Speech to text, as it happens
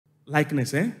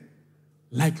likeness,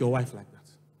 like your wife like that.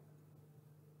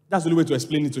 That's the only way to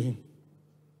explain it to him.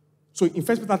 So in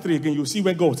 1 Peter 3 again, you see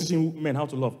when God was teaching men how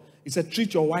to love. He said,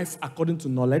 treat your wife according to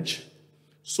knowledge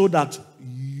so that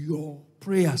your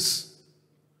prayers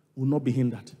will not be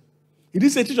hindered. He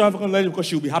didn't say treat your wife according to knowledge because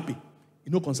she will be happy.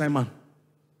 You know, concern man.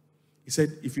 He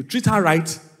said, if you treat her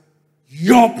right,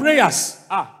 your prayers.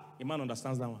 A man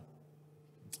understands that one.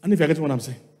 And if you're getting what I'm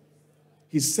saying.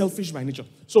 He's selfish by nature.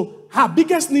 So her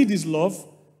biggest need is love.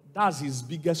 That's his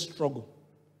biggest struggle.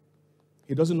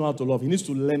 He doesn't know how to love. He needs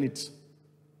to learn it.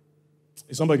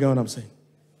 Is somebody getting what I'm saying?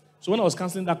 So when I was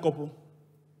counseling that couple,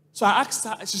 so I asked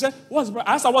her, she said,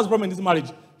 I asked her what's the problem in this marriage?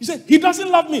 He said, he doesn't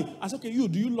love me. I said, okay,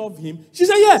 do you love him? She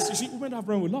said, yes. You see, women have a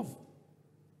problem with love.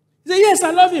 He said, yes,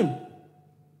 I love him.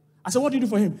 I said, what do you do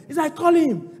for him? He said, I call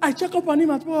him. I check up on him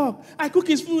at work. I cook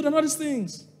his food and all these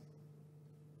things.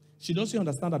 She doesn't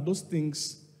understand that those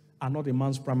things are not a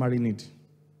man's primary need.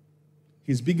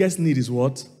 His biggest need is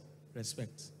what?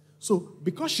 Respect. So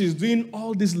because she's doing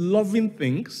all these loving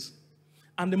things,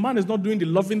 and the man is not doing the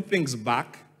loving things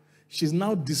back, she's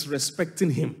now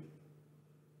disrespecting him.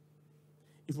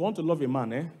 If you want to love a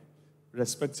man,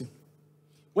 respect him.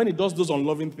 When he does those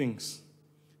unloving things,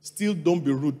 still don't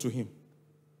be rude to him.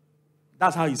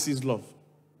 That's how he sees love.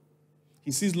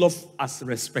 He sees love as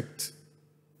respect.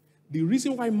 The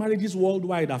reason why marriages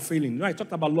worldwide are failing, you know, I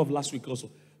talked about love last week also.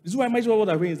 The reason why marriages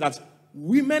worldwide are failing is that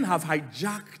women have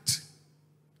hijacked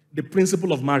the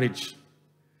principle of marriage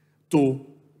to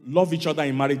love each other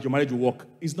in marriage, your marriage will work.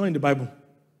 It's not in the Bible.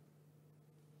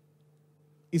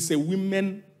 It's a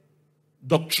women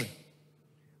doctrine.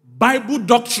 Bible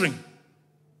doctrine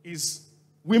is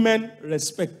women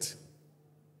respect,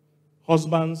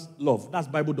 husbands love. That's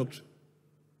Bible doctrine.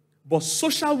 But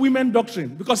social women doctrine,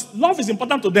 because love is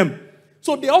important to them,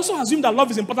 so they also assume that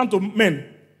love is important to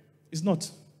men. It's not.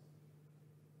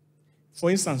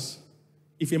 For instance,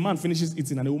 if a man finishes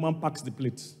eating and a woman packs the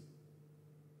plate,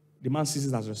 the man sees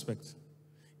it as respect.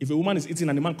 If a woman is eating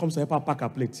and the man comes to help her pack her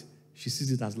plate, she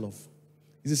sees it as love.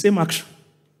 It's the same action.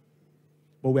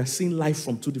 But we are seeing life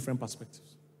from two different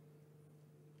perspectives.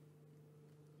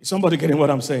 Is somebody getting what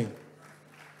I'm saying?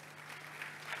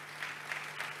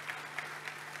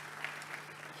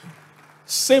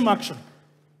 Same action.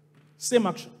 Same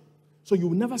action. So you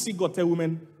will never see God tell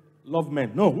women, love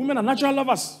men. No, women are natural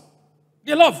lovers.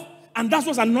 They love. And that's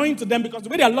what's annoying to them, because the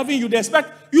way they are loving you, they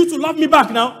expect you to love me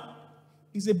back now.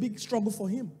 It's a big struggle for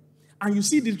him. And you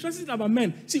see, the interesting thing about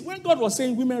men, see, when God was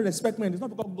saying women respect men, it's not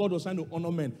because God was trying to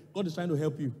honor men. God is trying to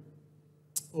help you.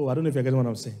 Oh, I don't know if you're getting what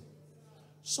I'm saying.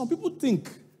 Some people think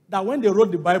that when they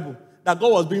wrote the Bible, that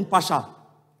God was being partial.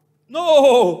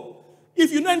 No.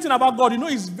 If you know anything about God, you know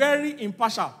he's very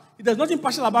impartial. There's nothing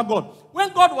partial about God.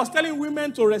 When God was telling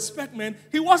women to respect men,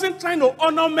 he wasn't trying to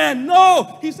honor men.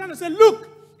 No. He's trying to say, look,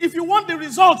 if you want the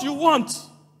result you want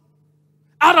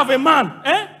out of a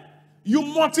man, you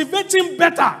motivate him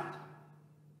better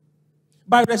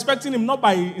by respecting him, not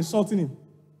by insulting him.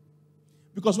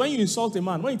 Because when you insult a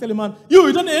man, when you tell a man,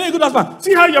 you don't need any good husband,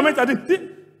 see how you're meant to do.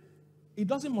 It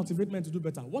doesn't motivate men to do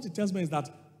better. What it tells me is that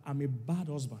I'm a bad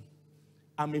husband.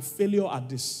 I'm a failure at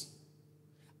this.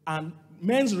 And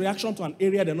men's reaction to an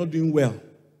area they're not doing well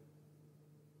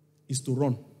is to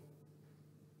run,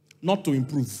 not to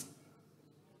improve.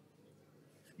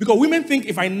 Because women think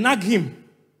if I nag him,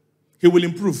 he will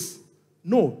improve.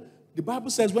 No. The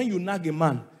Bible says when you nag a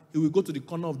man, he will go to the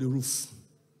corner of the roof.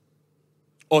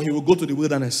 Or he will go to the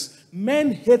wilderness.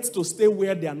 Men hate to stay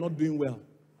where they are not doing well.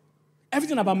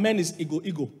 Everything about men is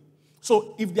ego.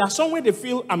 So if they are somewhere they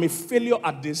feel I'm a failure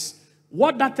at this,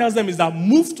 what that tells them is that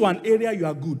move to an area you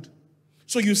are good.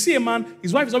 So you see a man,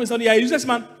 his wife is always saying, yeah, he's a useless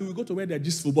man. He will go to where they're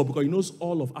just football because he knows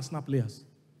all of Arsenal players.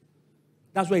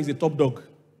 That's why he's a top dog.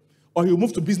 Or he'll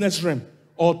move to business realm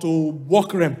or to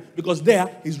work realm because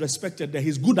there he's respected there.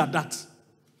 He's good at that.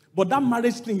 But that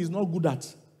marriage thing he's not good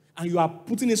at. And you are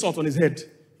putting insult on his head.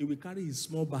 He will carry his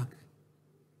small bag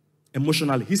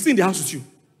emotionally. He's still in the house with you.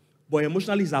 But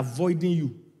emotionally he's avoiding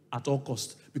you at all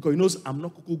costs. Because he knows I'm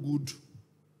not good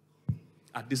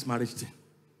at this marriage thing.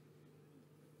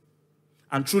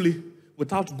 And truly,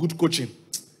 without good coaching,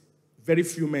 very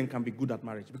few men can be good at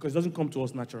marriage because it doesn't come to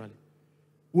us naturally.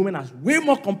 Women are way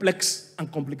more complex and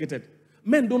complicated.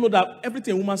 Men don't know that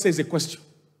everything a woman says is a question.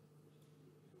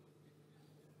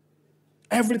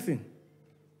 Everything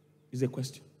is a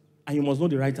question. And you must know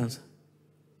the right answer.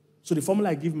 So the formula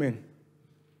I give men,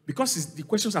 because the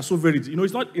questions are so varied, you know,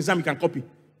 it's not exam you can copy.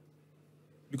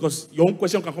 Because your own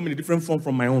question can come in a different form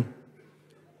from my own.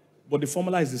 But the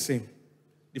formula is the same.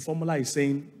 The formula is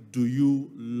saying, do you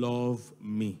love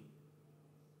me?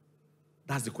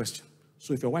 That's the question.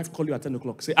 So if your wife calls you at 10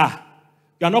 o'clock, say,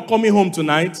 you are not coming home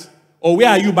tonight, or where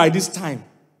are you by this time?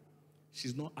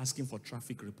 She's not asking for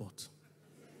traffic report.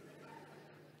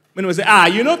 When we say,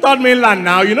 you know Third Mainland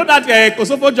now, you know that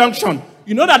Kosovo Junction,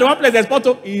 you know that the one place there's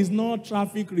Porto is not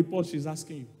traffic report she's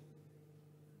asking you.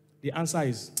 The answer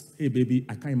is, hey baby,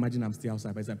 I can't imagine I'm still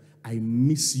outside by the time. I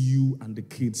miss you and the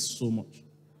kids so much.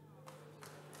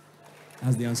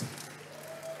 That's the answer.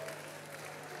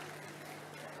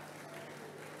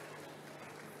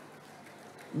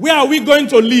 Where are we going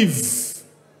to live?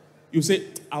 You say,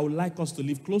 I would like us to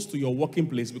live close to your working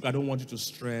place because I don't want you to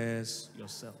stress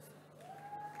yourself.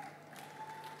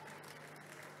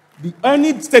 The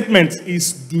only statement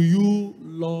is, do you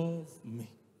love me?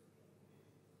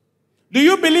 Do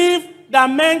you believe that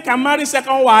men can marry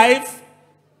second wife?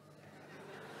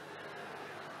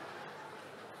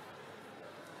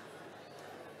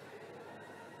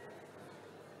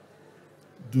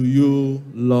 Do you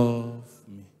love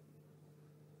me?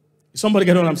 Is somebody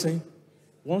get what I'm saying?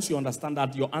 Once you understand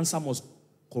that, your answer must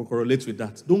correlate with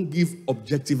that. Don't give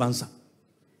objective answer.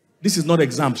 This is not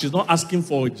exam. She's not asking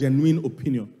for a genuine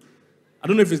opinion. I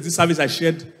don't know if it's this service I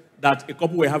shared that a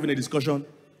couple were having a discussion.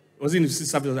 Was it in this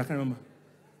service? I can't remember.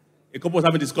 A couple was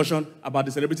having a discussion about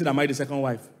the celebrity that married the second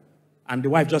wife. And the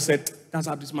wife just said, that's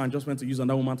how this man just went to use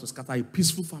another woman to scatter a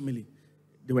peaceful family.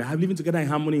 They were living together in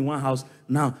harmony in one house.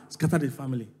 Now, scatter the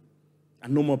family.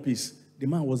 And no more peace. The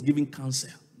man was giving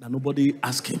counsel that nobody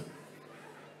asked him.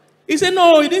 He said,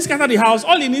 no, he didn't scatter the house.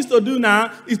 All he needs to do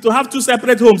now is to have 2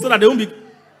 separate homes so that they won't be...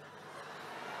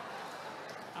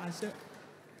 I said...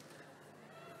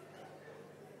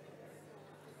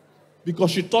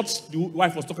 Because she thought the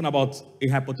wife was talking about a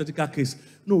hypothetical case.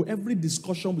 No, every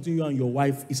discussion between you and your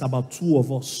wife is about 2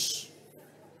 of us.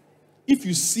 If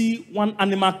you see one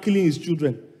animal killing his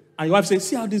children, and your wife says,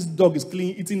 see how this dog is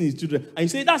eating his children, and you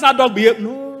say, that's how dog behave.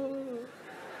 No.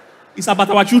 It's about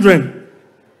our children.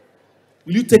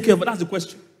 Will you take care of it? That's the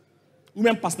question.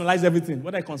 Women personalize everything,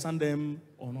 whether it concerns them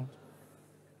or not.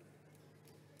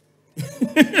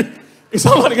 Is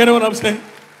somebody getting what I'm saying?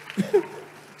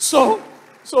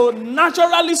 So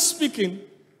naturally speaking,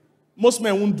 most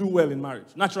men won't do well in marriage.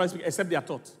 Naturally speaking, except they are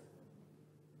taught.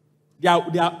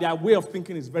 Their way of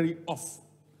thinking is very off.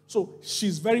 So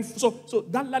she's very... So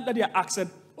that lady asked, said,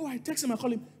 I text him, I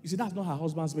call him. You see, that's not her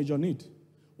husband's major need.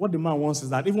 What the man wants is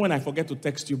that even when I forget to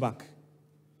text you back,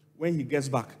 when he gets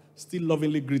back, still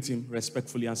lovingly greet him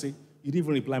respectfully and say, you didn't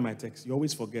even reply my text. You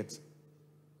always forget.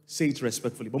 Say it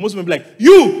respectfully. But most men be like,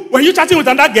 were you chatting with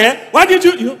another girl? Why did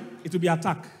you... it will be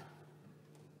attack.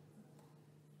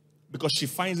 Because she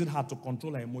finds it hard to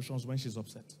control her emotions when she's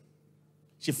upset.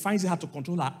 She finds it hard to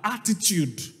control her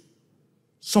attitude.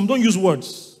 Some don't use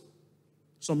words.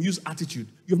 Some use attitude.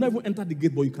 You've never entered the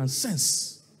gate, but you can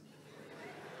sense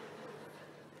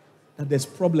that there's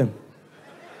problem.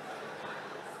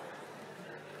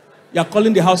 You're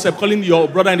calling the house, calling your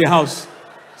brother in the house.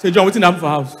 Say, John, what's in the for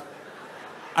house?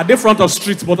 At the front of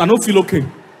street, but I don't feel okay.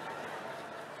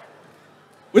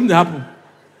 When did it happen?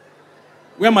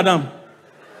 Where, madam?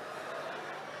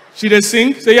 She did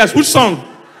sing? Say yes. Which song?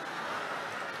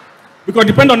 Because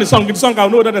depend on the song. With the song, I'll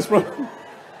know that there's problem.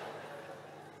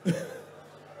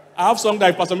 I have song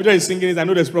that if Pastor Midra is singing it, I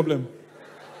know there's problem.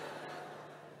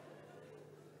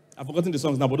 I've forgotten the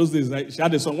songs now, but those days, she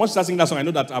had a song. Once she starts singing that song, I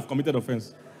know that I've committed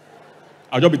offense.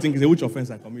 I'll just be thinking, which offense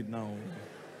I commit now?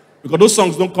 Because those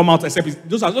songs don't come out except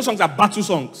those songs are battle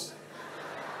songs.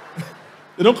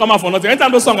 They don't come out for nothing.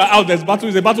 Anytime those songs are out, there's battle,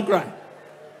 is a battle cry.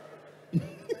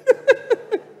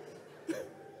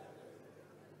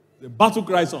 The battle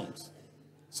cry songs.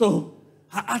 So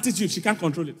her attitude, she can't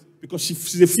control it because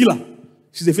she's a feeler.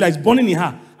 She's a feeler. It's burning in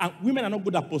her. And women are not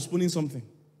good at postponing something.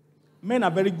 Men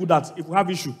are very good at, if we have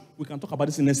issue, we can talk about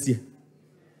this in next year.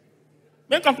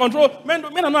 Men can control. Men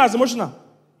are not as emotional.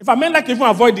 If a man like to even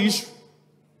avoid the issue.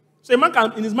 So a man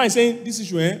can, in his mind, saying, this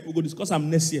issue, we'll go discuss them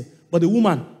next year. But the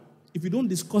woman, if you don't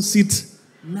discuss it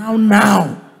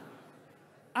now,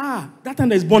 that time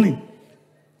that is burning.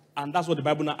 And that's what the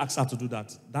Bible now asks her to do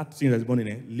that. That thing that's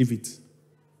burning, leave it.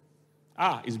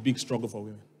 It's a big struggle for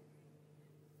women.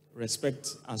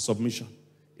 Respect and submission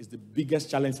is the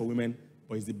biggest challenge for women,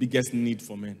 but it's the biggest need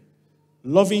for men.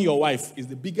 Loving your wife is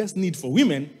the biggest need for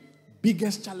women,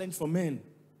 biggest challenge for men.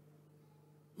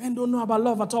 Men don't know about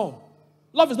love at all.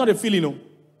 Love is not a feeling, no.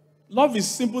 Love is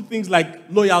simple things like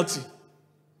loyalty.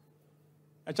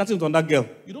 I'm chatting with that girl.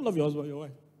 You don't love your husband or your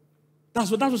wife.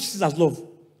 That's what she sees as love.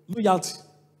 Loyalty.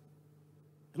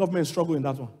 A lot of men struggle in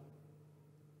that one.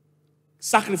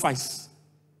 Sacrifice.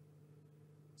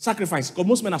 Sacrifice. Because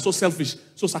most men are so selfish.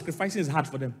 So sacrificing is hard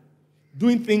for them.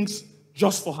 Doing things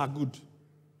just for her good.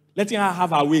 Letting her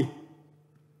have her way.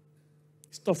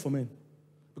 It's tough for men.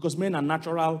 Because men are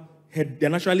they're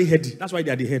naturally heady. That's why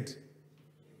they are the head.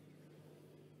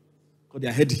 Because they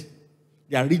are heady.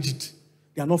 They are rigid.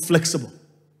 They are not flexible.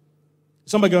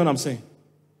 Somebody get what I'm saying?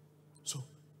 So,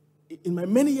 in my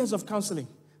many years of counseling,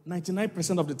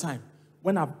 99% of the time,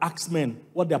 when I've asked men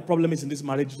what their problem is in this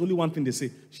marriage, there's only one thing they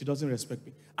say: she doesn't respect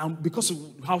me. And because of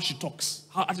how she talks,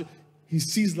 he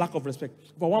sees lack of respect.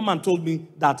 But one man told me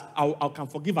that I can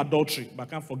forgive adultery, but I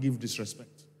can't forgive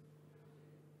disrespect.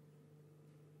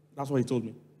 That's what he told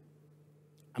me.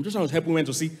 I'm just trying to help women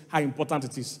to see how important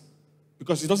it is.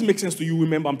 Because it doesn't make sense to you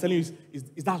women, but I'm telling you, is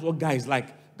that's what guys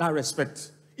like, that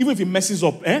respect. Even if he messes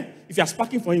up, if you're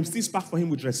sparking for him, still spark for him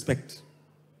with respect.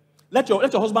 Let your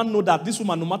husband know that this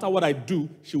woman, no matter what I do,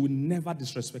 she will never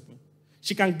disrespect me.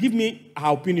 She can give me her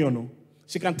opinion. No?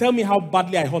 She can tell me how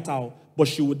badly I hurt her, but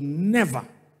she would never.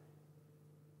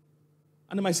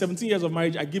 And in my 17 years of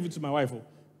marriage, I give it to my wife.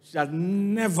 She has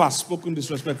never spoken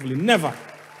disrespectfully. Never.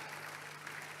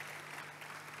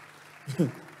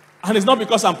 And it's not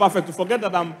because I'm perfect. To forget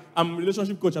that I'm a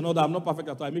relationship coach and all that. I'm not perfect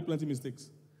at all. I make plenty of mistakes.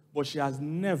 But she has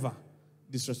never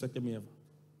disrespected me ever.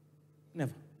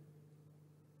 Never.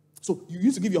 So you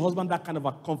used to give your husband that kind of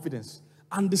a confidence.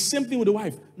 And the same thing with the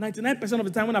wife. 99% of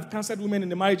the time when I've counseled women in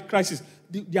the marriage crisis,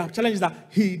 their challenge is that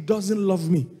he doesn't love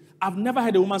me. I've never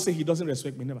heard a woman say he doesn't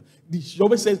respect me. Never. She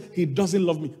always says he doesn't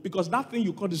love me. Because that thing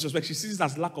you call disrespect, she sees it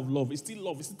as lack of love. It's still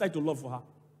love. It's still tied to love for her.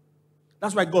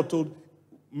 That's why God told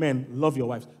men, love your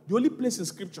wives. The only place in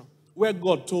Scripture where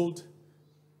God told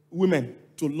women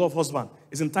to love husband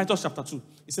is in Titus chapter 2.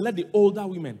 He said, let the older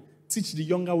women teach the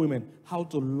younger women how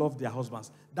to love their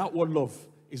husbands. That word love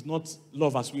is not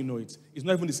love as we know it. It's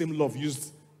not even the same love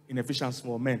used in Ephesians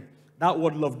for men. That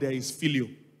word love there is phileo.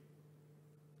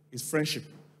 It's friendship.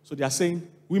 So they are saying,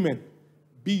 women,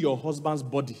 be your husband's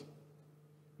body.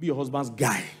 Be your husband's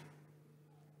guy.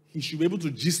 He should be able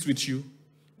to gist with you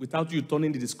without you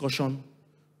turning the discussion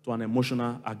to an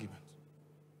emotional argument.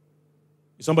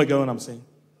 Is somebody get what I'm saying?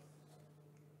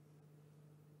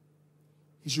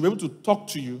 He should be able to talk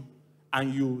to you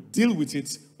and you deal with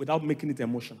it without making it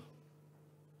emotional.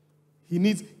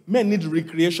 Men need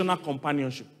recreational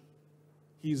companionship.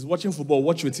 He's watching football,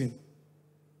 watch with him.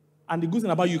 And the good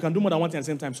thing about you can do more than one thing at the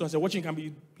same time. So I said, watching can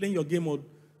be playing your game or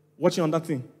watching on that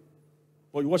thing.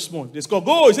 Or you watch small. They score.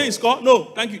 Go! You say he score? No,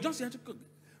 thank you. Just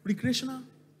recreational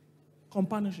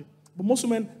companionship. But most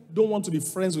women don't want to be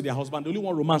friends with their husband. They only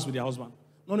want romance with their husband.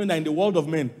 Not knowing that in the world of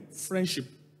men, friendship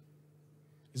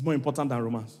is more important than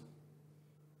romance.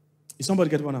 Is somebody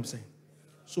get what I'm saying?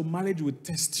 So marriage will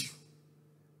test you.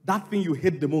 That thing you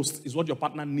hate the most is what your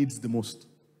partner needs the most.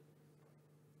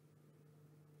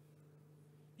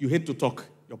 You hate to talk.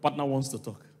 Your partner wants to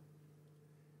talk.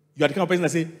 You are the kind of person that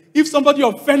say, if somebody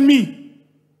offend me,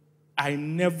 I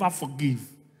never forgive.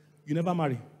 You never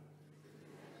marry.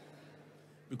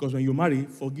 Because when you marry,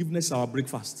 forgiveness is our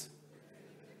breakfast.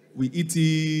 We eat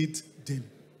it daily.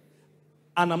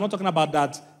 And I'm not talking about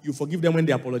that you forgive them when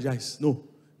they apologize. No.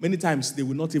 Many times they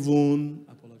will not even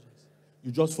apologize.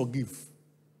 You just forgive.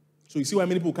 So you see why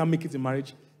many people can't make it in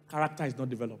marriage? Character is not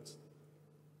developed.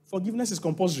 Forgiveness is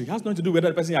compulsory. It has nothing to do with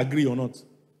whether the person agree or not.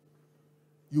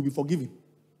 You'll be forgiving,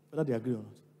 whether they agree or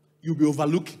not. You'll be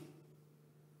overlooking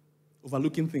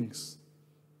things.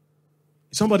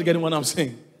 Is somebody getting what I'm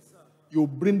saying? You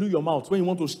brindle your mouth when you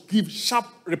want to give sharp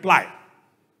reply.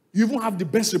 You even have the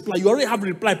best reply. You already have a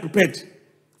reply prepared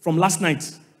from last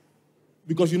night.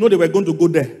 Because you know they were going to go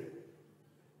there.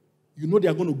 You know they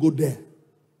are going to go there.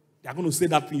 They are going to say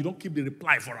that thing. You don't keep the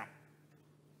reply for them.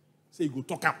 Say you go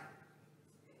talk up.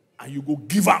 And you go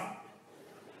give up.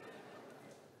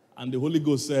 And the Holy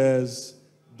Ghost says,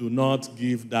 do not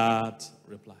give that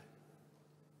reply.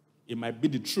 It might be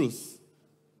the truth,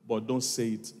 but don't say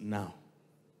it now.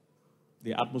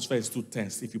 The atmosphere is too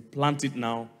tense. If you plant it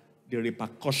now, the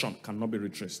repercussion cannot be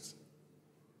retraced.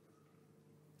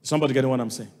 Somebody getting what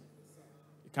I'm saying?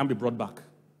 It can't be brought back.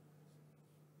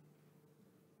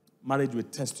 Marriage will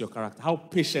test your character. How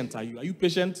patient are you? Are you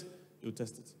patient? You'll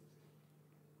test it.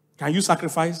 Can you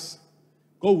sacrifice?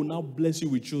 God will now bless you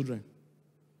with children.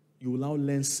 You will now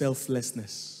learn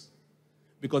selflessness.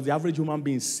 Because the average human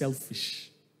being is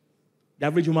selfish. The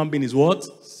average human being is what?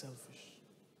 Selfish.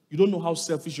 You don't know how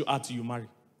selfish you are till you marry.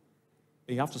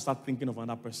 Then you have to start thinking of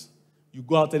another person. You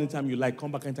go out anytime you like,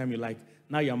 come back anytime you like.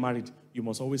 Now you're married, you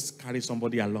must always carry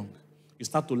somebody along. You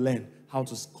start to learn how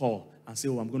to call and say,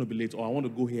 oh, I'm going to be late, or I want to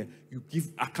go here. You give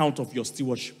account of your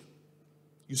stewardship.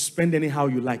 You spend anyhow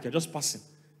you like. You're just passing.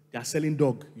 They are selling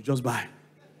dog. You just buy.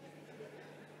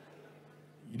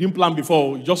 You didn't plan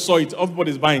before. You just saw it.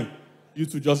 Everybody's buying. You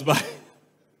to just buy.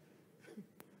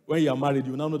 When you are married,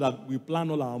 you now know that we plan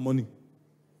all our money.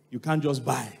 You can't just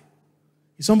buy.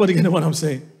 Is somebody getting what I'm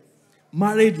saying?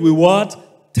 Marriage will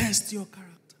what? Test your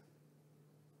character.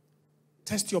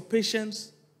 Test your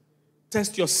patience.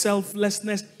 Test your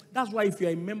selflessness. That's why if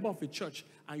you're a member of a church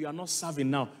and you are not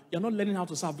serving now, you're not learning how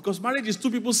to serve, because marriage is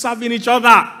two people serving each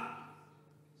other.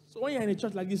 So when you're in a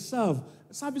church like this, serve.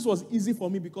 Service was easy for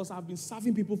me because I've been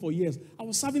serving people for years. I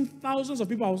was serving thousands of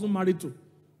people I wasn't married to.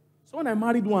 So when I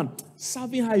married one,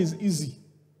 serving her is easy.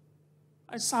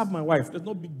 I serve my wife. There's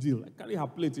no big deal. I carry her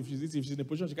plate. If she's in a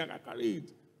position, she can't carry it.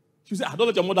 She said, I don't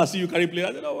let your mother see you carry plate.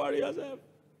 I said, don't worry yourself.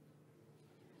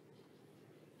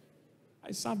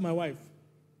 I serve my wife.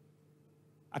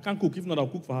 I can't cook. If not, I'll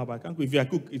cook for her, but I can't cook. If I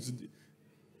cook, it'll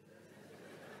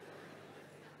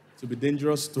be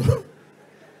dangerous too.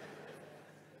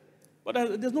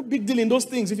 But there's no big deal in those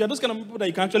things. If you're those kind of people that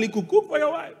you can actually cook for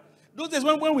your wife. Those days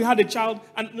when we had a child,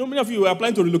 and many of you were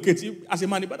planning to relocate, as a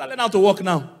man, you better learn how to work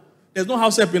now. There's no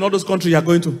house help in all those countries you're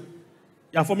going to.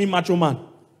 You're forming macho man.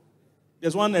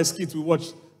 There's one skit we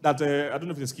watched that, I don't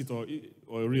know if it's a skit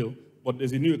or real, but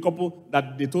there's a couple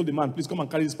that they told the man, please come and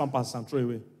carry this pampers and throw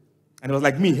away. And it was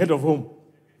like, me, head of home.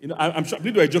 You know, I'm sure, I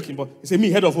believe they were joking, but he said, me,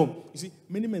 head of home. You see,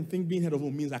 many men think being head of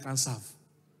home means I can serve.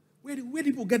 Where do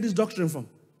people get this doctrine from?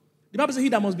 The Bible says he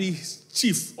that must be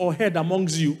chief or head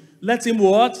amongst you, let him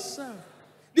what? Serve.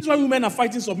 This is why women are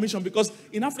fighting submission, because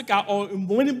in Africa or in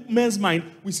many men's mind,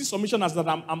 we see submission as that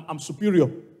I'm superior.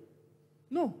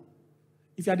 No.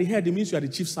 If you are the head, it means you are the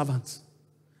chief servant.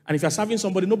 And if you are serving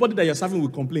somebody, nobody that you're serving will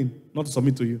complain not to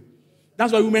submit to you.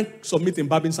 That's why women submit in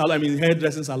barbing salon,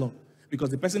 hairdressing salon. Because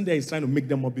the person there is trying to make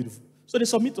them more beautiful. So they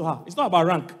submit to her. It's not about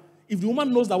rank. If the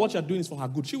woman knows that what you're doing is for her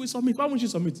good, she will submit. Why won't she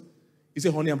submit? You say,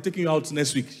 honey, I'm taking you out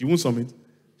next week. She won't submit.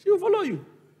 She will follow you.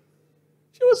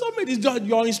 She will submit. It's just,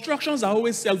 your instructions are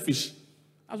always selfish.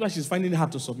 That's why she's finding it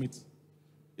hard to submit.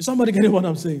 Is somebody getting what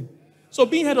I'm saying? So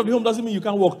being head of the home doesn't mean you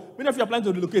can't work. Many of you are planning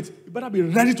to relocate. You better be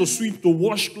ready to sweep, to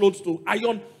wash clothes, to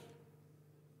iron.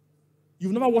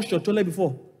 You've never washed your toilet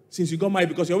before since you got married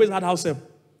because you always had house help.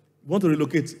 You want to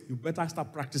relocate, you better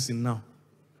start practicing now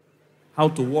how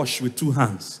to wash with 2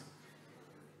 hands.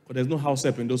 But there's no house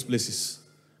help in those places.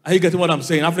 Are you getting what I'm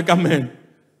saying? African men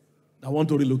that want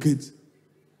to relocate.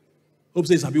 Hope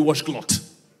says, Sabi wash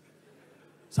cloth.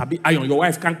 Sabi iron. Your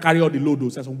wife can't carry all the load.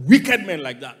 There's some wicked men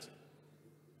like that.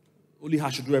 Only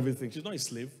her should do everything. She's not a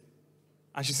slave.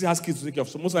 And she still has kids to take care of.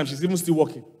 So most of the time, she's even still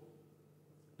working.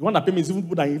 The one that pay me is even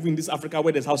people that are even in this Africa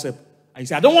where there's house help. And you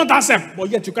say, I don't want house help. But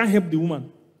yet you can't help the woman.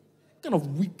 What kind of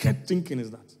wicked thinking is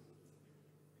that?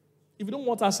 If you don't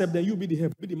want house help, then you be the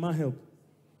help. Be the man help.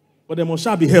 But there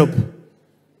must be help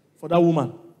for that woman.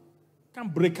 You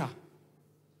can't break her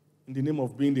in the name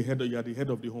of being the head. You are the head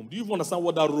of the home. Do you even understand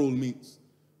what that role means?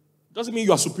 It doesn't mean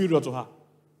you are superior to her.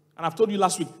 And I've told you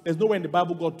last week, there's nowhere in the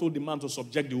Bible God told the man to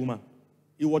subject the woman.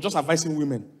 He was just advising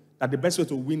women that the best way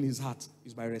to win his heart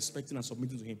is by respecting and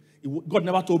submitting to him. God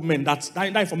never told men that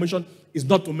information is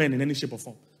not to men in any shape or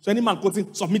form. So any man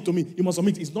quoting, submit to me, you must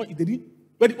submit. It's not,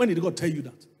 when did God tell you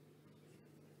that?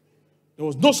 There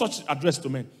was no such address to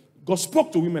men. God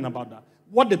spoke to women about that.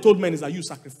 What they told men is that you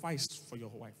sacrificed for your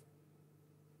wife.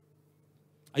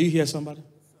 Are you here, somebody?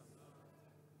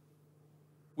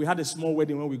 We had a small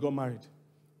wedding when we got married.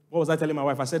 What was I telling my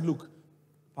wife? I said, look,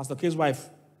 Pastor K's wife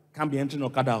can't be entering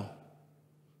Okada.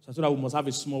 So I told her we must have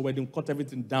a small wedding, cut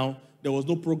everything down. There was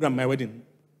no program at my wedding.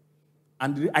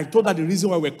 And I told her the reason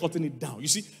why we're cutting it down. You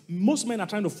see, most men are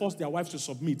trying to force their wives to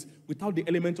submit without the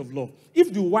element of love.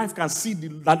 If the wife can see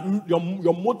that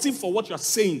your motive for what you're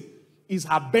saying is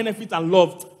her benefit and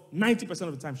love, 90%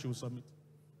 of the time she will submit.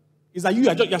 It's that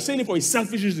you're saying it for a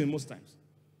selfish reason most times.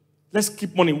 Let's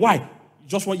keep money. Why?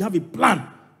 You have a plan.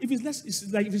 If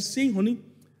it's like if it's saying, honey,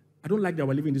 I don't like that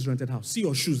we're living in this rented house. See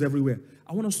your shoes everywhere.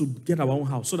 I want us to get our own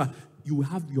house so that you will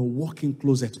have your walk-in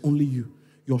closet, only you.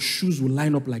 Your shoes will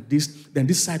line up like this. Then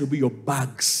this side will be your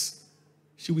bags.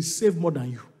 She will save more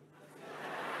than you.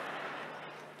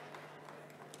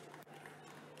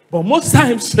 But most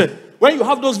times, when you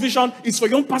have those visions, it's for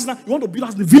young person. You want to build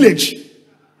as the village.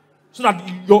 So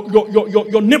that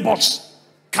your neighbors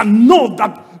can know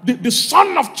that the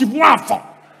son of Chibwafo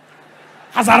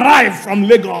has arrived from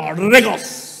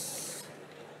Lagos.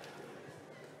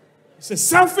 It's a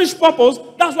selfish purpose.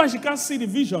 That's why she can't see the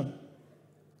vision.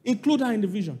 Include her in the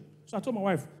vision. So I told my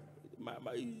wife,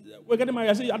 we're getting married.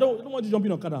 I said, I don't want you to jump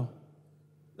in on car.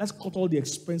 Let's cut all the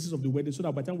expenses of the wedding so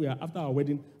that by the time we are after our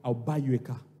wedding, I'll buy you a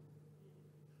car.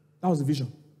 That was the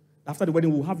vision. After the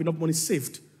wedding, we'll have enough money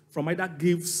saved from either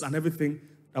gifts and everything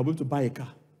that we'll be able to buy a car.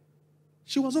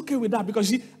 She was okay with that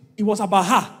because it was about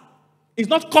her. It's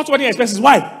not cut wedding expenses.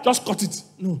 Why? Just cut it.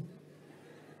 No.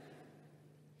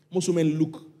 Most women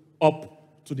look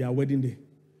up to their wedding day.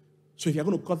 So if you're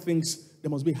going to cut things, there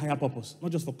must be a higher purpose,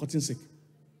 not just for cutting sake.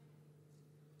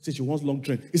 Say she wants long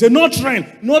train. He said, no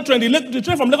train, no train. The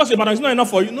train from Lagos to Ibadan is not enough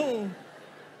for you. No.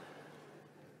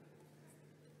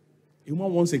 A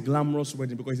woman wants a glamorous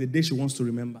wedding because it's a day she wants to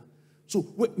remember. So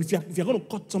if you're going to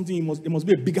cut something, there must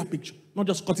be a bigger picture, not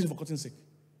just cutting for cutting sake.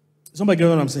 Somebody get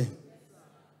what I'm saying?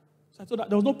 So I told her,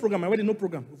 there was no program. My wedding, no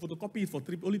program. We photocopy it for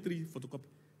only 3 photocopy.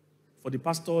 For the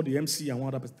pastor, the MC, and one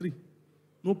other person. 3.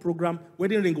 No program.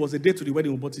 Wedding ring was a day to the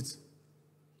wedding, we bought it.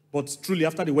 But truly,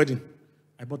 after the wedding,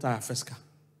 I bought her first car.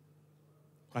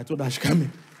 I told her she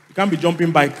can't be jumping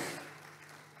bike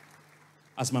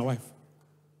as my wife.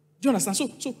 Do you understand?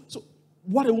 So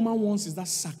what a woman wants is that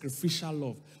sacrificial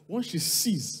love. Once she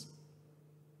sees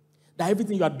that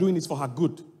everything you are doing is for her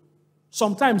good.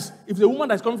 Sometimes, if the woman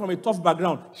that's coming from a tough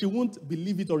background, she won't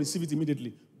believe it or receive it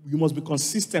immediately. You must be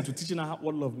consistent with teaching her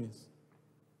what love means.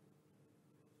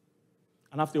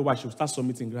 And after a while, she'll start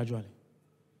submitting gradually.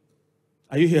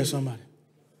 Are you here, somebody?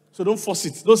 So don't force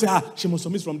it. Don't say, she must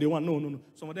submit from day one. No.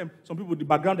 Some people, the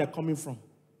background they're coming from,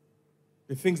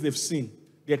 the things they've seen,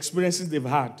 the experiences they've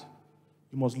had,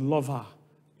 you must love her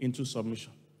into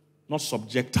submission, not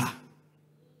subject her.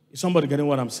 Is somebody getting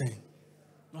what I'm saying?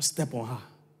 Not step on her.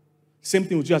 Same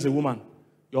thing with you as a woman.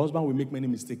 Your husband will make many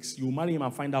mistakes. You will marry him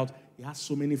and find out he has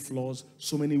so many flaws,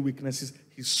 so many weaknesses.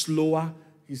 He's slower.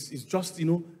 He's just,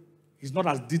 he's not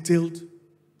as detailed.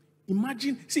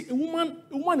 Imagine, see, a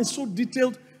woman is so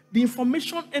detailed. The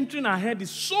information entering her head is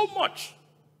so much.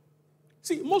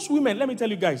 See, most women, let me tell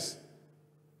you guys,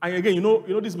 and again, you know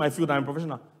this is my field, I'm a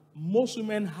professional. Most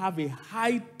women have a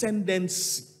high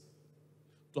tendency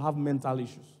to have mental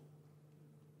issues,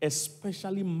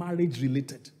 especially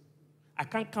marriage-related. I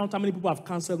can't count how many people have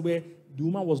counseled where the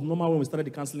woman was normal when we started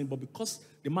the counseling, but because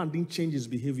the man didn't change his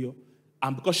behavior,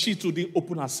 and because she too didn't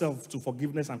open herself to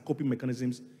forgiveness and coping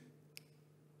mechanisms,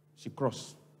 she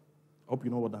crossed. I hope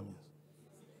you know what that means.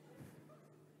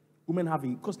 Women have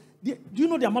it. Because do you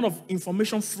know the amount of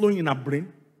information flowing in her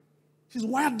brain? She's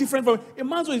wired different from a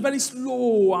man's own is very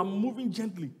slow and moving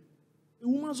gently. A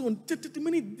woman's own,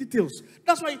 many details.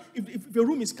 That's why if a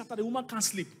room is scattered, the woman can't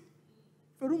sleep.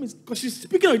 If a room is, because she's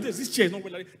speaking of this chair is not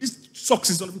well, like this socks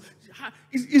is not,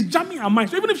 it's jamming her mind.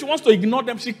 So even if she wants to ignore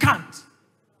them, she can't.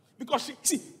 Because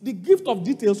the gift of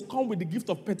details comes with the gift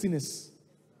of pettiness.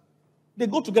 They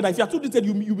go together. If you are too detailed,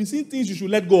 you'll be seeing things you should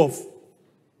let go of.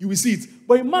 You will see it.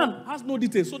 But a man has no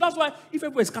details. So that's why if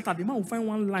everybody is scattered, the man will find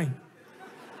one line.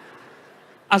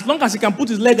 As long as he can put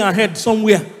his leg and head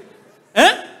somewhere,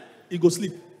 he go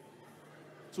sleep.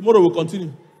 Tomorrow we'll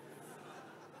continue.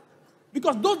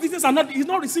 Because those details he's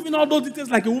not receiving all those details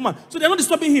like a woman. So they're not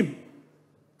disturbing him.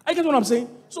 I get what I'm saying?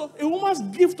 So a woman's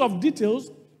gift of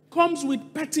details comes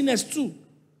with pettiness too.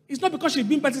 It's not because she's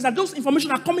being petty, it's that those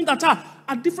information are coming at her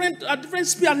at different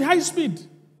speed, at high speed.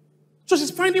 So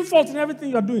she's finding fault in everything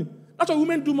you're doing. That's why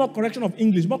women do more correction of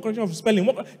English, more correction of spelling.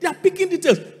 They are picking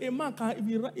details. A man can,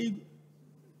 if he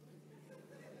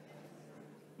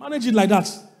manage it like that.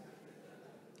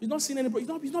 He's not seeing anybody.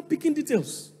 He's not picking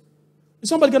details. Is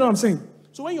somebody get what I'm saying?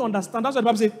 So when you understand, that's why the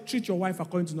Bible says, treat your wife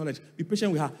according to knowledge. Be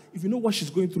patient with her. If you know what she's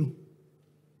going through,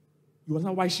 you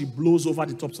understand why she blows over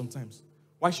the top sometimes.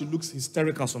 Why she looks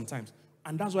hysterical sometimes.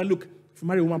 And that's why, look, if you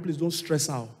marry a woman, please don't stress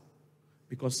her.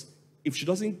 Because if she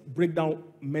doesn't break down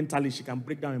mentally, she can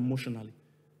break down emotionally.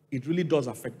 It really does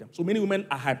affect them. So many women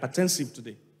are hypertensive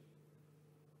today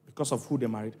because of who they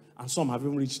married. And some have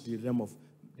even reached the realm of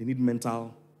they need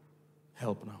mental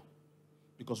help now.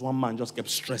 Because one man just kept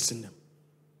stressing them.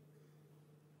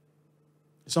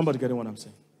 Is somebody getting what I'm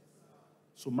saying?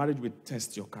 So marriage will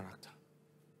test your character.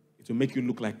 It will make you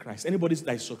look like Christ. Anybody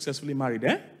that is successfully married,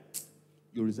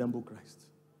 you resemble Christ.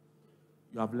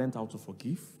 You have learned how to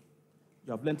forgive.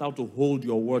 You have learned how to hold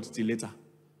your words till later.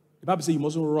 The Bible says you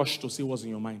mustn't rush to say what's in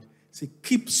your mind. Say,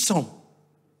 keep some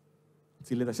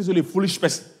till later. It says only a foolish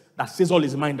person that says all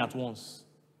his mind at once.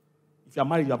 If you are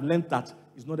married, you have learned that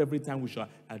it's not every time we should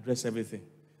address everything.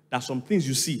 There are some things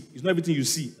you see. It's not everything you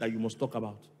see that you must talk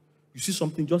about. You see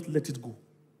something, just let it go.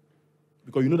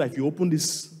 Because you know that if you open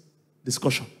this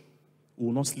discussion, we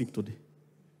will not sleep today.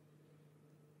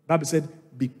 The Bible said,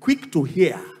 be quick to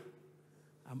hear.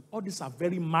 All these are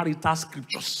very marital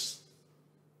scriptures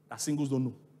that singles don't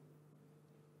know.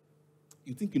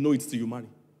 You think you know it till you marry.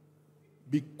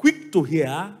 Be quick to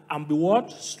hear and be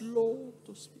what? Slow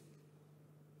to speak.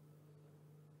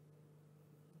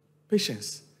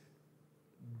 Patience.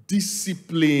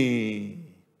 Discipline.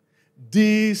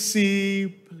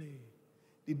 Discipline.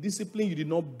 The discipline you did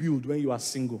not build when you are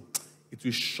single, it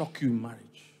will shock you in marriage.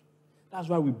 That's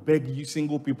why we beg you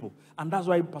single people. And that's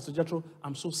why, Pastor Jethro,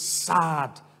 I'm so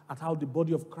sad at how the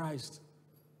body of Christ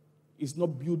is not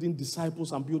building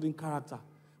disciples and building character.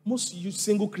 Most you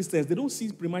single Christians, they don't see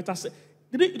premarital sex.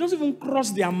 It doesn't even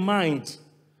cross their mind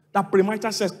that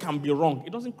premarital sex can be wrong.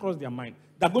 It doesn't cross their mind.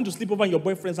 That going to sleep over in your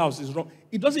boyfriend's house is wrong.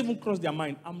 It doesn't even cross their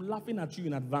mind. I'm laughing at you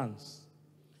in advance.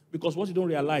 Because what you don't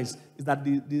realize is that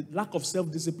the lack of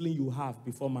self-discipline you have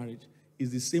before marriage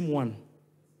is the same one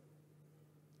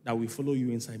that will follow you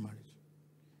inside marriage.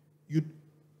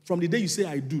 From the day you say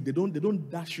I do, they don't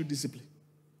dash you discipline.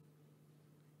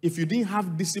 If you didn't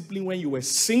have discipline when you were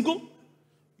single,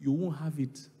 you won't have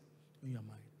it when you are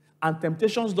married. And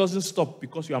temptations doesn't stop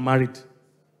because you are married.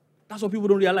 That's what people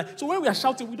don't realize. So when we are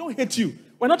shouting, we don't hate you.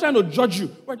 We're not trying to judge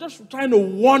you. We're just trying to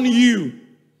warn you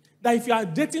that if you are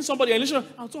dating somebody, and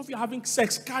also if you're having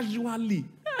sex casually,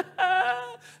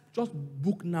 just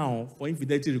book now for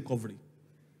infidelity recovery.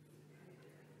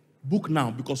 Book now,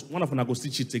 because one of them are going to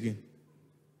still cheat again.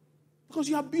 Because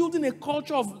you are building a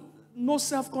culture of no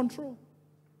self-control.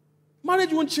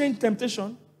 Marriage won't change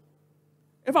temptation.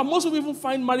 In fact, most people even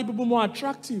find married people more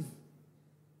attractive.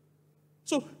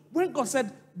 So when God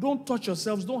said, don't touch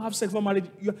yourselves, don't have sex for marriage,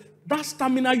 that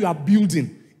stamina you are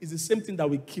building is the same thing that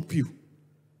will keep you.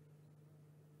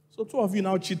 So two of you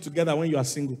now cheat together when you are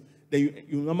single. Then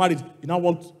you're not married. You now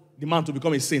want the man to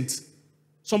become a saint.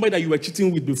 Somebody that you were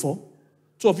cheating with before.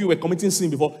 Two of you were committing sin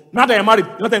before. Now that you're married,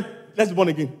 you know, let's be born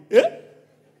again. Eh?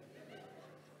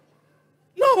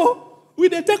 No. We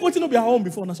didn't take what you know be our home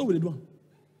before. Now so we do.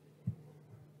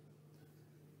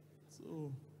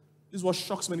 So this is what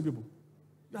shocks many people.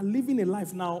 You are living a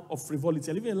life now of frivolity.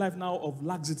 You're living a life now of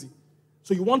laxity.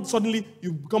 So you want suddenly,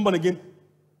 you become born again,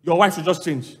 your wife should just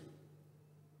change.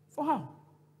 For how?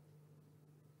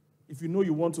 If you know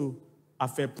you want to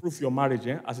affair-proof your marriage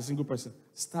as a single person,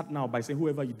 start now by saying,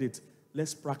 whoever you date,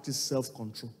 let's practice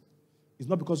self-control. It's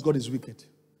not because God is wicked.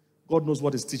 God knows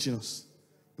what He's teaching us.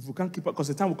 If we can't keep up, because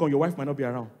the time will come, your wife might not be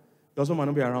around. Your husband might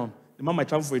not be around. The man might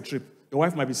travel for a trip. Your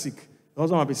wife might be sick. Your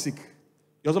husband might be sick.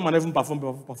 Your husband might not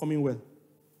even performing well.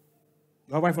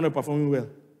 Your wife might not be performing well.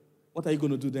 What are you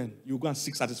going to do then? You go and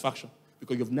seek satisfaction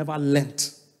because you've never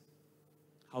learnt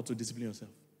how to discipline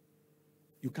yourself.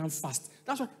 You can't fast.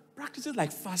 That's why practices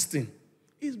like fasting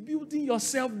is building your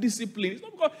self-discipline. It's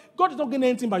not because God is not getting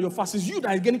anything by your fast. It's you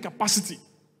that is getting capacity.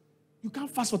 You can't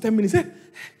fast for 10 minutes. Hey,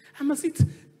 I must eat.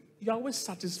 You're always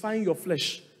satisfying your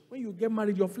flesh. When you get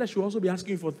married, your flesh will also be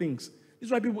asking you for things. This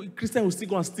is why Christians will still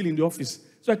go and steal in the office.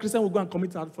 That's why Christians will go and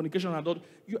commit fornication and adultery.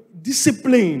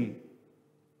 Discipline.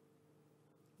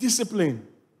 Discipline.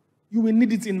 You will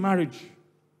need it in marriage.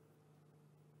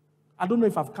 I don't know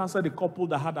if I've counseled a couple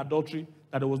that had adultery,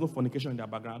 that there was no fornication in their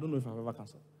background. I don't know if I've ever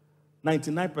counseled.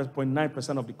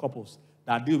 99.9% of the couples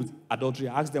that deal with adultery,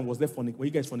 I ask them, were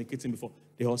you guys fornicating before?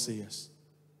 They all say yes.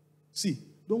 See,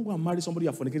 don't go and marry somebody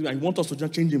you're fornicating and you want us to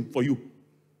just change him for you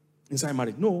inside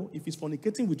marriage. No, if he's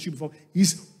fornicating with you before,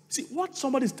 see, what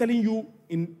somebody is telling you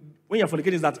when you're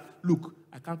fornicating is that, look,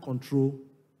 I can't control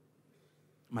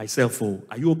myself. Oh,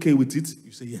 are you okay with it?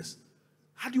 You say yes.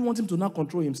 How do you want him to now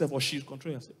control himself or she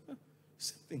control herself?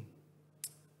 Same thing.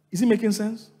 Is it making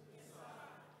sense?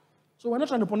 So we're not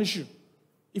trying to punish you.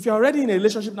 If you're already in a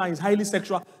relationship now, it's highly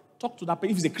sexual, talk to that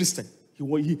person. If he's a Christian,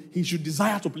 he should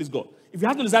desire to please God. If you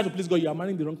have to desire to please God, you are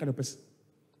marrying the wrong kind of person.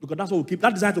 Because that's what we keep.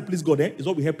 That desire to please God is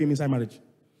what we help him inside marriage.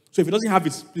 So if he doesn't have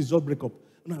it, please just break up.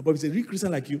 No, but if he's a real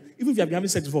Christian like you, even if you have been having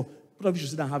sex before, both of you should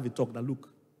sit down and have a talk that, look,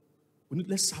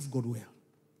 let's serve God well.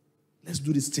 Let's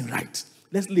do this thing right.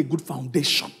 Let's lay a good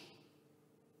foundation.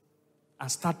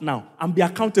 And start now. And be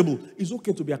accountable. It's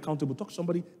okay to be accountable. Talk to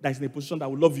somebody that is in a position that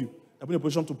will love you. That will be in a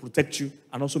position to protect you.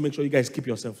 And also make sure you guys keep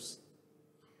yourselves.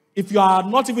 If you are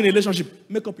not even in a relationship,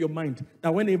 make up your mind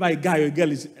that whenever a guy or a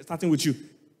girl is starting with you,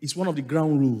 it's one of the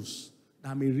ground rules that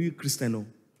I'm a real Christian.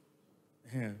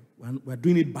 Yeah, we're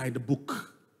doing it by the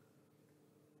book.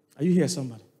 Are you here,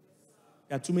 somebody?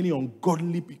 There are too many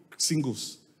ungodly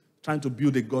singles trying to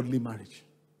build a godly marriage.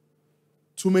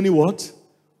 Too many what?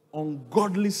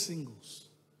 Ungodly singles.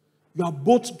 You are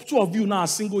both, two of you now are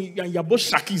single, and you're both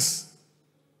shakis.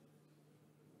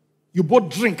 You both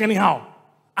drink anyhow.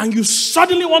 And you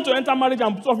suddenly want to enter marriage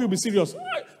and two of you be serious.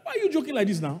 Why are you joking like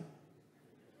this now?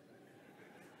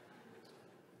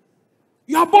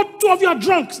 You are both, two of you are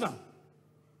drunks now.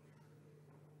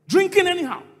 Drinking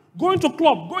anyhow. Going to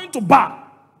club, going to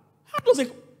bar. How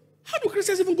do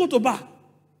Christians even go to bar?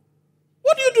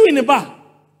 What do you do in a bar?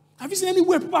 Have you seen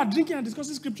anywhere people are drinking and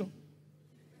discussing scripture?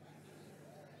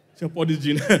 John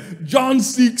 6:18.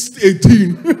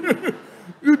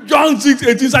 John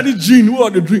 6:18 said the gin. Who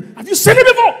are the drink? Have you seen it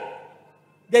before?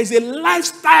 There is a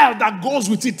lifestyle that goes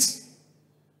with it.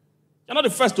 You're not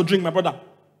the first to drink, my brother.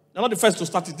 You're not the first to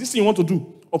start it. This thing you want to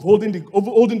do. of holding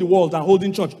the world and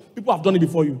holding church. People have done it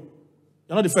before you.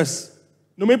 You're not the first.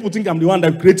 No, many people think I'm the one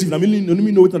that's creative. I mean, no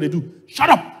me know what they do. Shut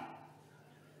up.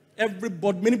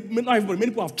 Everybody, not everybody,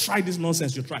 many people have tried this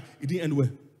nonsense you try. It didn't end well.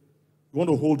 You want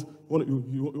to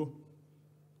hold,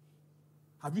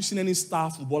 have you seen any star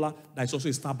footballer that is also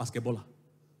a star basketballer?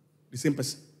 The same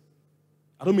person.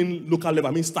 I don't mean local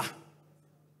level, I mean star.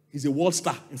 He's a world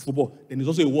star in football. Then he's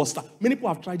also a world star. Many people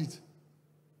have tried it.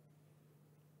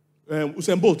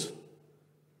 Usain Bolt.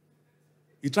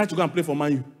 He tried to go and play for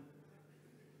Man U.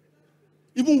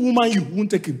 Even Woman U won't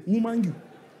take him. Woman U.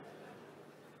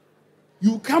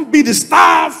 You can't be the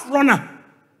star runner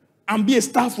and be a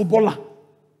star footballer.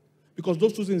 Because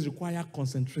those two things require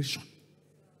concentration.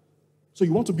 So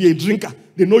you want to be a drinker.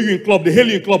 They know you in club. They hail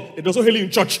you in club. They also hail you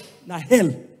in church. Now hell.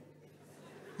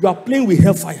 You are playing with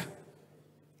hellfire.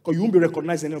 Because you won't be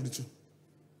recognized any of the two.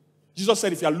 Jesus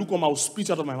said, if you are lukewarm, I will spit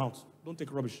out of my mouth. Don't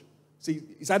take rubbish. See,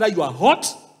 it's either you are hot,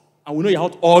 and we know you're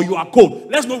hot, or you are cold.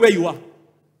 Let's know where you are. You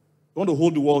want to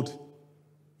hold the world.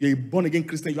 You're a born-again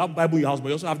Christian. You have Bible in your house, but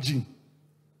you also have gin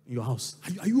in your house.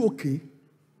 Are you okay?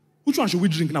 Which one should we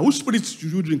drink now? Which spirit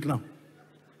should we drink now?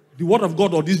 The word of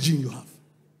God or this gin you have?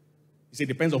 He said,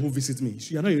 it depends on who visits me.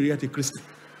 So you're not yet a Christian.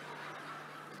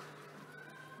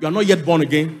 You are not yet born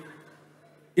again.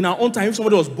 In our own time, if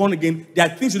somebody was born again, there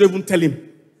are things you don't even tell him.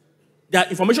 There are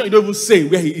information you don't even say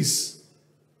where he is.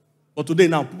 But today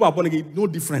now, people are born again, no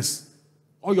difference.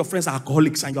 All your friends are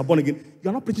alcoholics and you are born again. You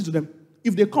are not preaching to them.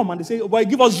 If they come and they say, oh boy,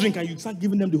 give us drink, and you start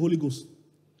giving them the Holy Ghost.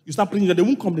 You start preaching to them, they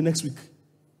won't come the next week.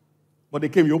 But they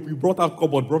came, you brought out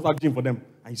cupboard, brought out gin for them,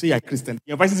 and you say you're a Christian.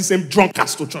 You invite the same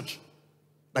drunkards to church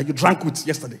that you drank with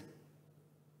yesterday.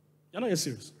 You're not yet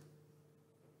serious.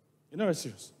 You're not yet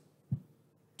serious.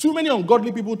 Too many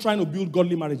ungodly people trying to build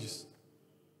godly marriages.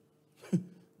 It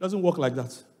doesn't work like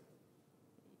that.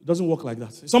 It doesn't work like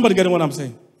that. Is somebody getting what I'm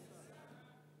saying?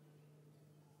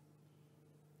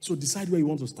 So decide where you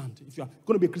want to stand. If you are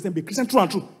going to be a Christian true and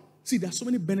true. See, there are so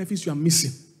many benefits you are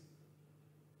missing.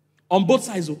 On both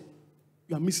sides, you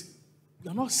are missing. You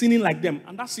are not sinning like them,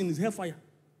 and that sin is hellfire.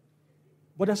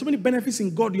 But there are so many benefits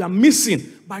in God you are missing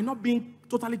by not being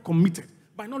totally committed,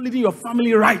 by not leading your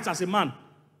family right as a man.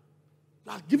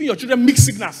 You are giving your children mixed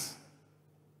signals.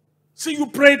 See you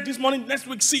prayed this morning, next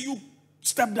week, see you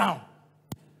step down.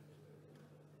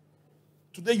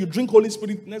 Today you drink Holy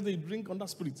Spirit, next day you drink under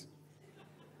Spirit.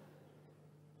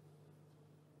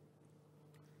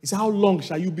 He said, how long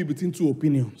shall you be between two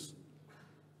opinions?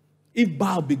 If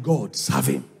Baal be God, serve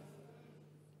him.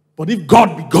 But if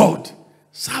God be God,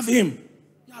 serve him.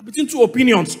 You are between two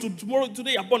opinions.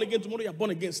 Today you are born again, tomorrow you are born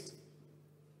against.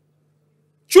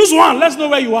 Choose one. Let's know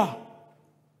where you are.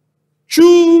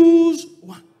 Choose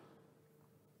one.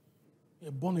 You're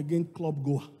a born again club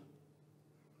goer.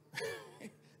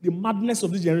 The madness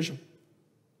of this generation.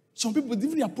 Some people,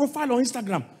 even their profile on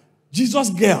Instagram, Jesus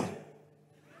girl.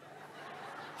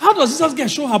 How does Jesus girl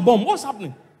show her bum? What's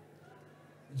happening?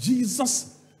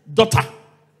 Jesus daughter.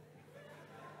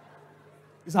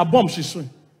 It's her bum she's showing.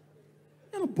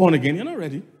 You're not born again. You're not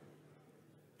ready.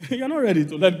 You're not ready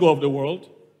to let go of the world.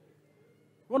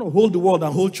 You want to hold the world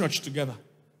and hold church together.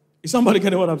 Is somebody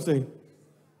getting what I'm saying?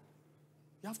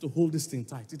 You have to hold this thing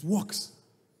tight. It works.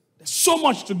 There's so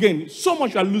much to gain. So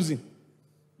much you are losing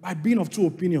by being of two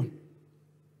opinion.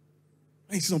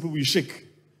 When you see some people, you shake.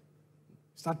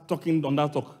 Start talking on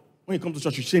that talk. When you come to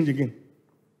church, you change again.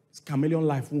 This chameleon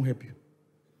life won't help you.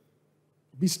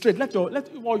 Be straight. Let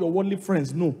all your worldly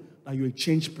friends know that you're a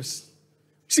changed person.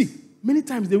 See, many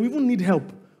times they will even need help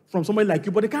from somebody like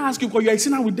you, but they can't ask you because you're a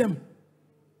sinner with them.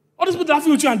 All these people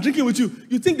laughing with you and drinking with you,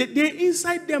 you think that they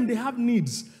inside them, they have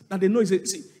needs that they know. See,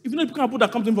 if you know the kind of people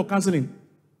that come to him for counseling,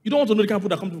 you don't want to know the kind of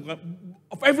people that come to him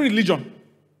of every religion,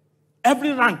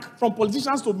 every rank, from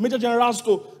politicians to major generals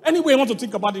to anywhere you want to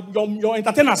think about it, your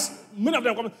entertainers, many of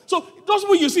them come. So those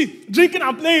people you see drinking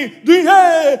and playing, doing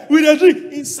hey with a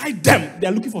drink, inside them, they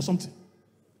are looking for something.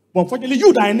 But unfortunately,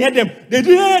 you that are near them, they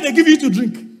do hey, they give you to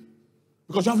drink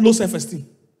because you have low self-esteem.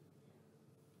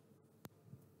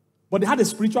 But they had a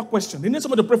spiritual question. They need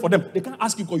somebody to pray for them. They can't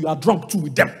ask you because you are drunk too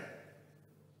with them.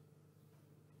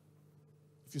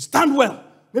 If you stand well,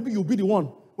 maybe you'll be the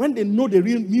one. When they know they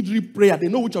need real prayer, they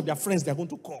know which of their friends they're going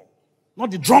to call.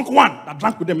 Not the drunk one that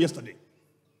drank with them yesterday.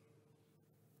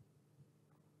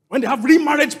 When they have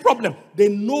remarriage problem, they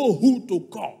know who to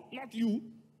call. Not you.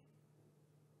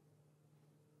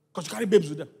 Because you carry babes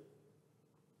with them.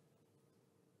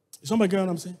 Is somebody getting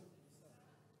what I'm saying?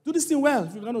 Do this thing well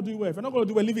if you're going to do it well. If you're not going to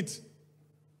do it well, leave it.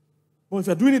 But if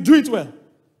you're doing it, do it well.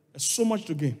 There's so much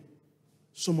to gain.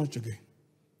 So much to gain.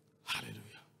 Hallelujah.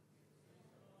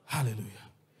 Hallelujah.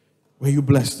 Were you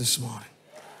blessed this morning?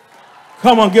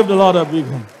 Come on, give the Lord a big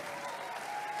hand.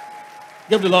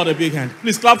 Give the Lord a big hand.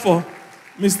 Please clap for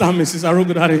Mr. and Mrs.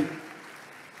 Arogodare.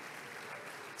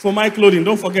 For my clothing,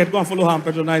 don't forget, go and follow her and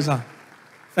patronize her.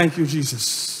 Thank you,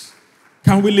 Jesus.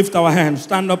 Can we lift our hands?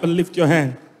 Stand up and lift your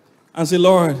hand and say,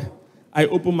 Lord, I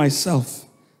open myself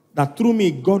that through me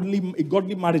a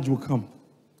godly marriage will come.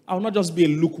 I will not just be a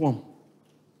lukewarm.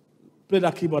 Play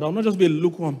that keyboard. I will not just be a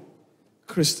lukewarm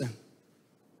Christian.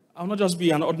 I will not just be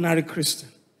an ordinary Christian.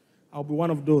 I will be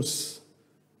one of those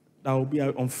that will be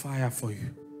on fire for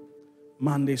you.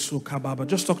 Mande Sukababa.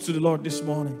 Just talk to the Lord this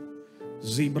morning.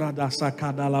 Zibrada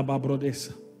Sakadala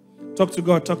Babrodesa. Talk to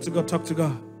God, talk to God, talk to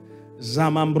God.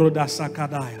 Zamambroda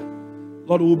Sakadaya.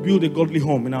 Lord, we'll build a godly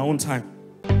home in our own time.